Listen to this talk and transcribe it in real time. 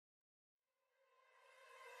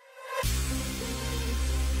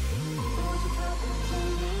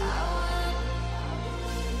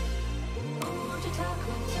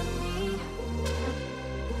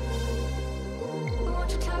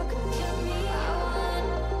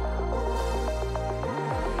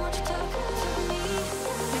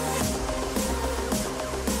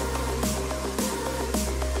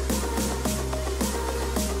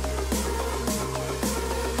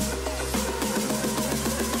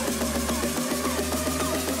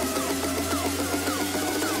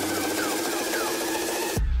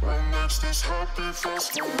this happy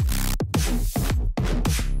fast.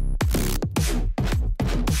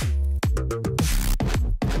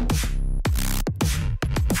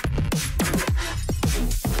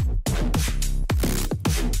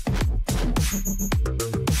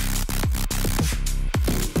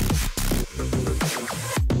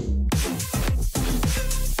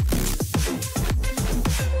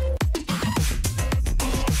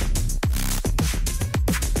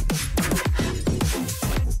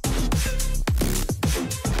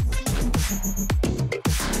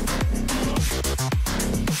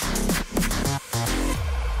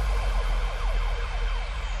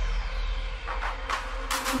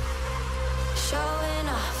 Showing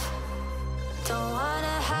off, don't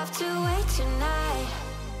wanna have to wait tonight,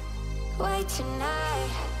 wait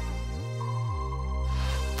tonight.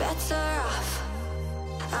 Better off,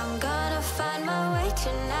 I'm gonna find my way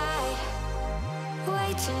tonight,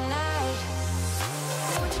 way tonight.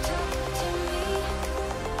 Won't you talk to me?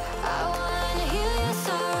 I wanna heal your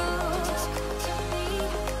sorrows. Talk to me.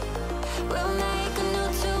 We'll make a new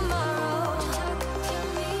tomorrow. Talk to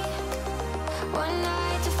me. One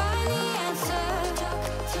night to find the answer. Talk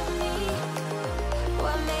to me.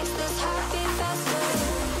 What makes this happy faster?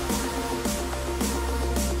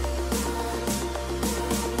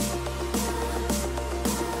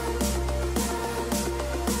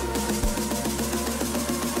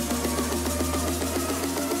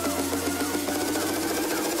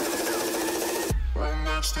 What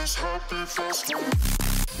makes this happy faster?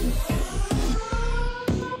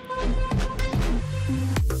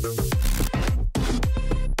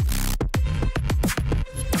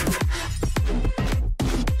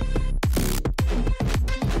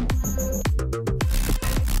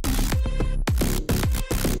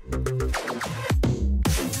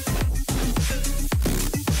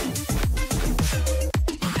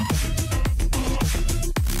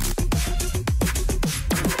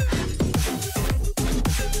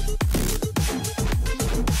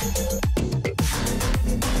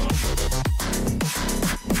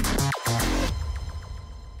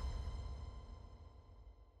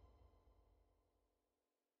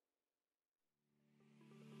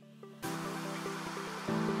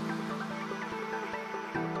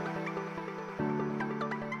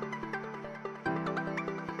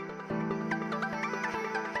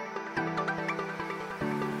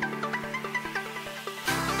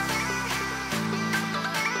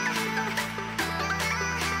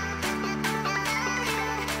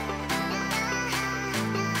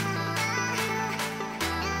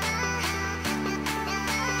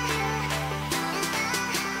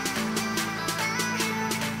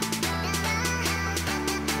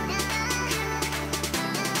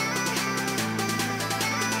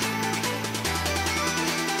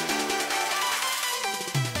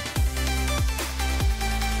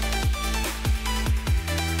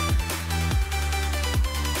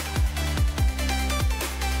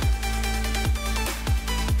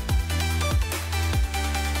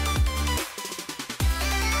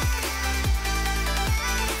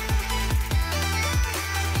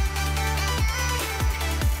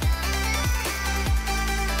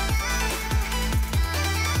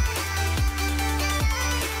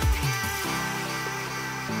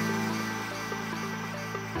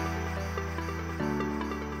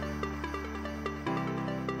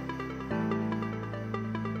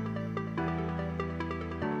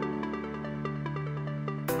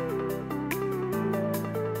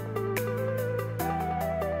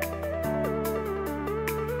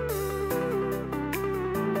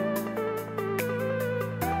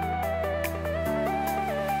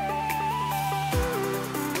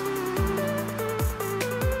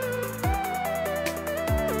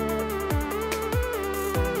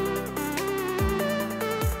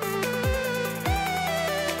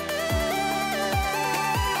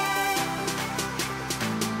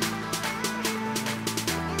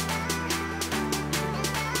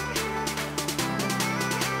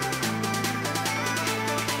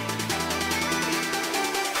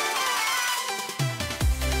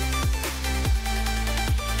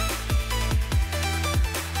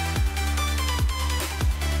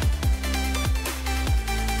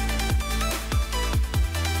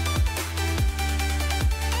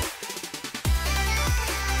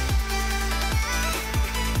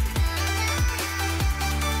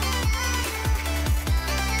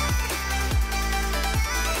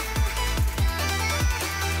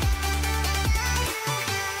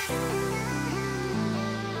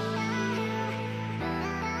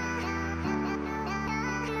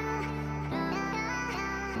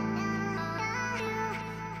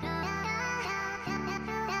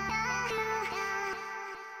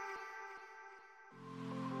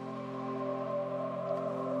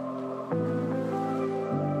 I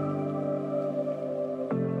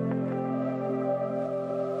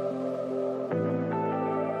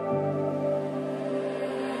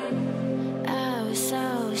was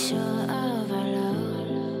so sure of our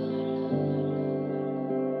love.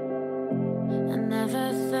 I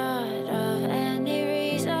never thought of any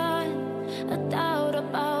reason, a doubt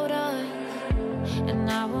about us. And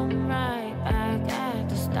now I'm right back at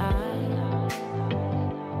the start.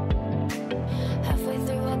 Halfway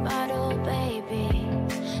through a bottle, baby,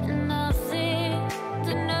 and nothing's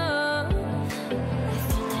enough. I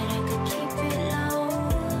thought that I could keep it low.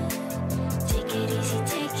 Take it easy,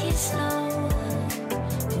 take it slow.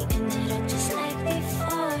 We ended up just like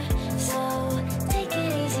before, so take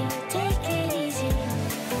it easy, take it easy. I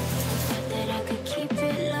thought that I could keep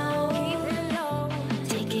it low.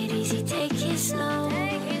 Take it easy, take it slow.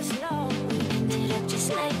 We ended up just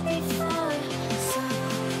like before, so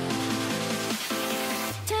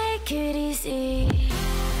take it easy.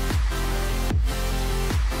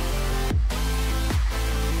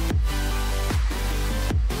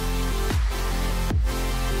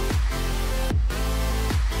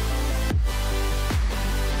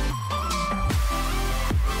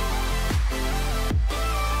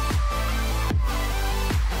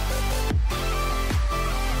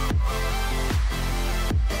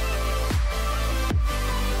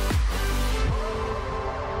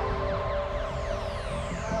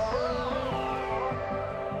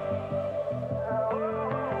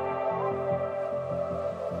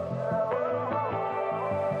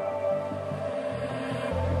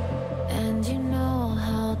 And you know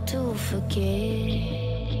how to forget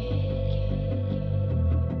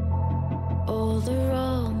all the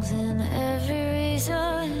wrongs and every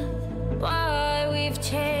reason why we've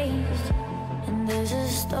changed. And there's a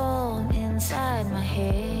storm inside my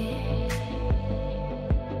head.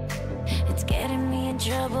 It's getting me in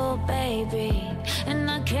trouble, baby, and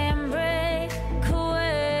I can't break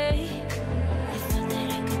away. I thought that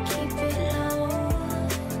I could keep it low.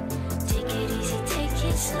 Take it easy, take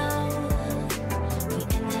it slow. We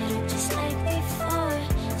ended up just like before,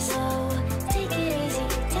 so take it easy,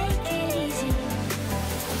 take it easy.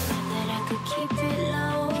 I thought that I could keep it low.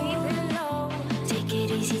 Take it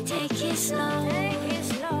easy, take it slow.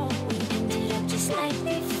 We ended up just like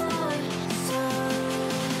before, so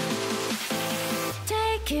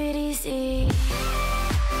take it easy.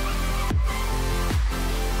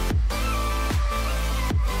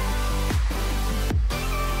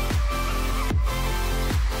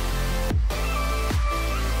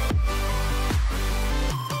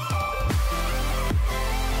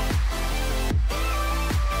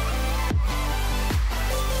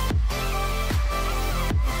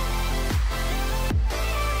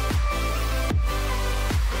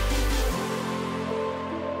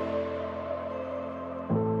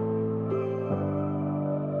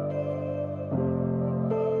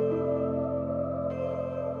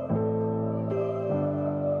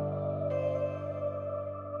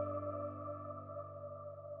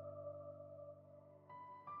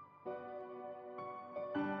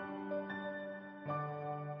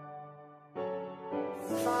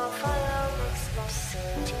 Fire makes no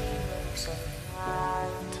city looks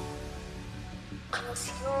alright. Close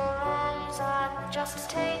your eyes and just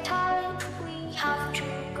stay tight. We have to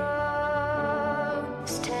go.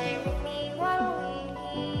 Stay with me while we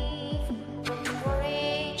leave. Don't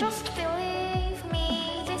worry, just believe me.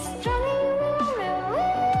 This journey will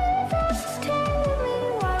relieve us. Stay with me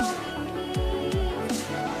while we leave.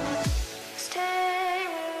 Stay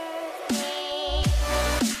with me.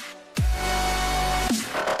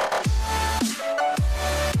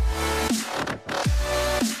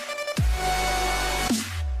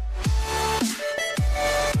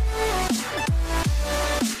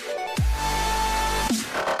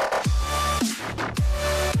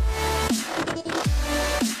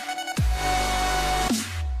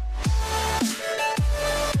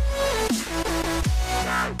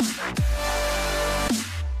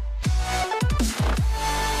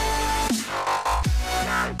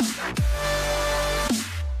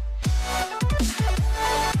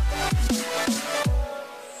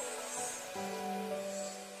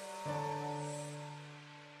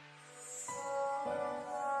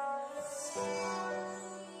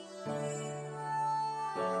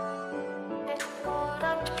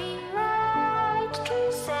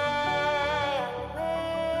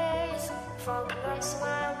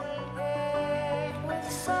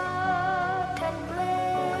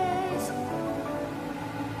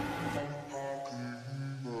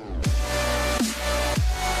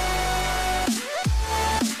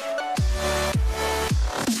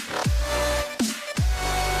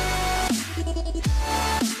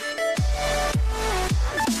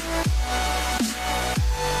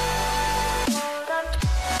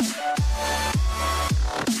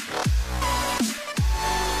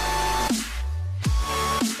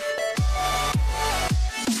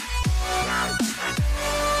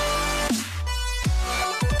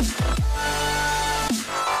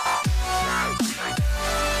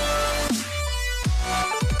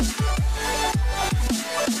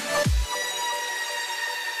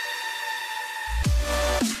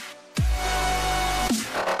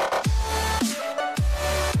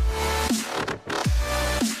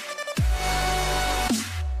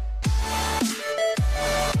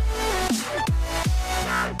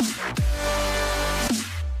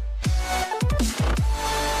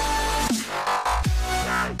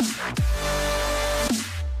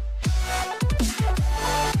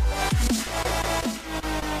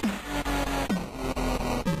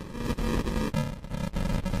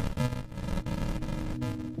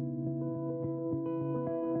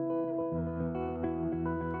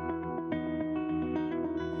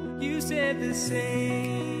 said the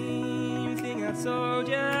same thing I told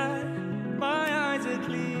ya. My eyes are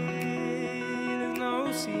clear, there's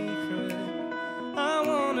no secret. I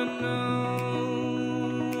wanna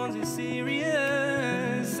know, was it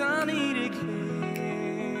serious? I need it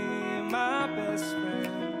clear, my best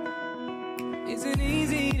friend. Isn't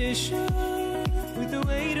easy to show with the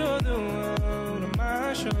weight of the world on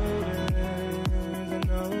my shoulders. I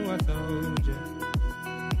know I told you,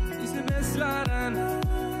 it's the best light I know.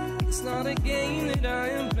 It's not a game that I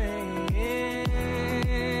am playing.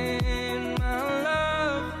 My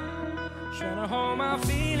love, trying to hold my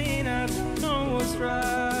feeling, I don't know what's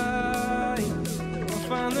right. I'll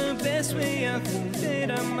find the best way, I think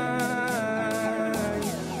that I might.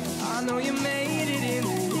 I know you made it in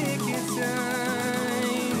the nick of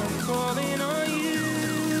time. I'm calling on you.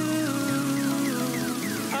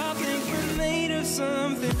 I think we're made of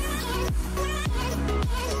something.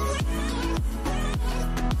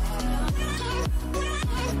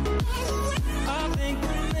 I think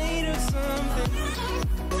we're made of something.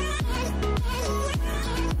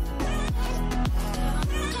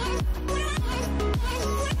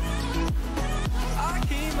 I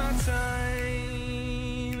keep my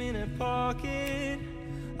time in a pocket.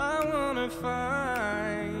 I wanna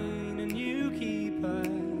find a new keeper.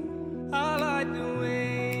 I like the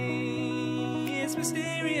way it's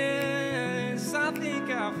mysterious. I think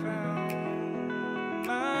I found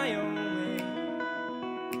my own way.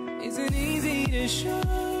 Isn't easy to show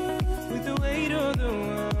with the weight of the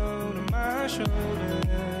world on my shoulders.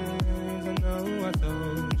 I know I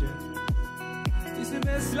told you, it's the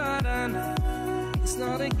best light I know. It's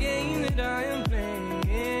not a game that I am playing.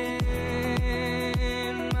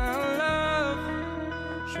 My love,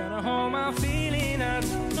 trying to hold my feeling, I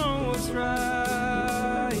don't know what's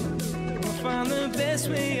right. I'll find the best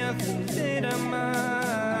way, I think that I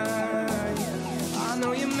might. I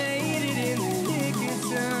know you made it in the nick of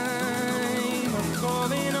time. I'm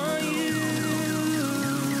calling on you.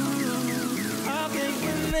 I think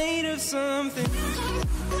we're made of something.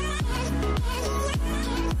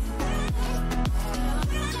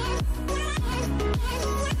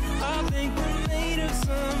 I think we're made of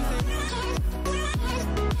something.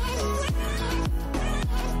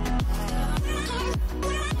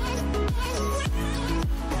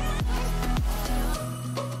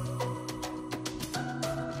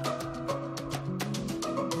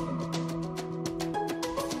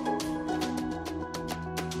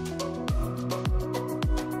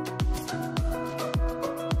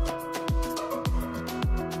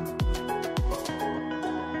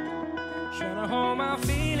 Trying to hold my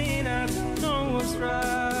feeling, I don't know what's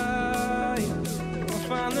right. I'll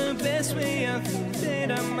find the best way, I think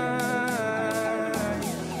that I might.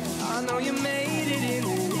 I know you made it in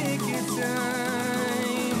the nick of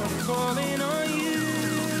time. I'm calling on you.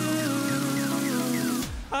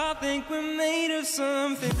 I think we're made of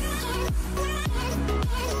something.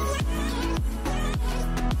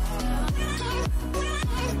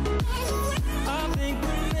 I think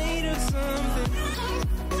we're made of something.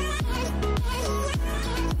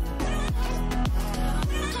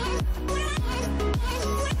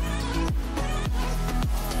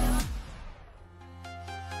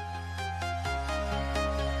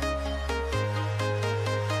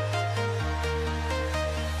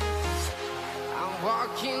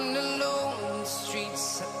 Walking alone, the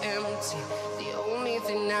streets are empty. The only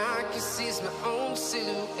thing I can see is my own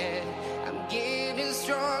silhouette. I'm getting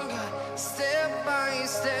stronger, step by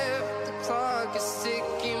step. The clock is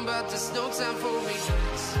ticking, but there's no time for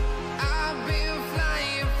regrets. I've been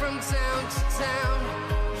flying from town to town.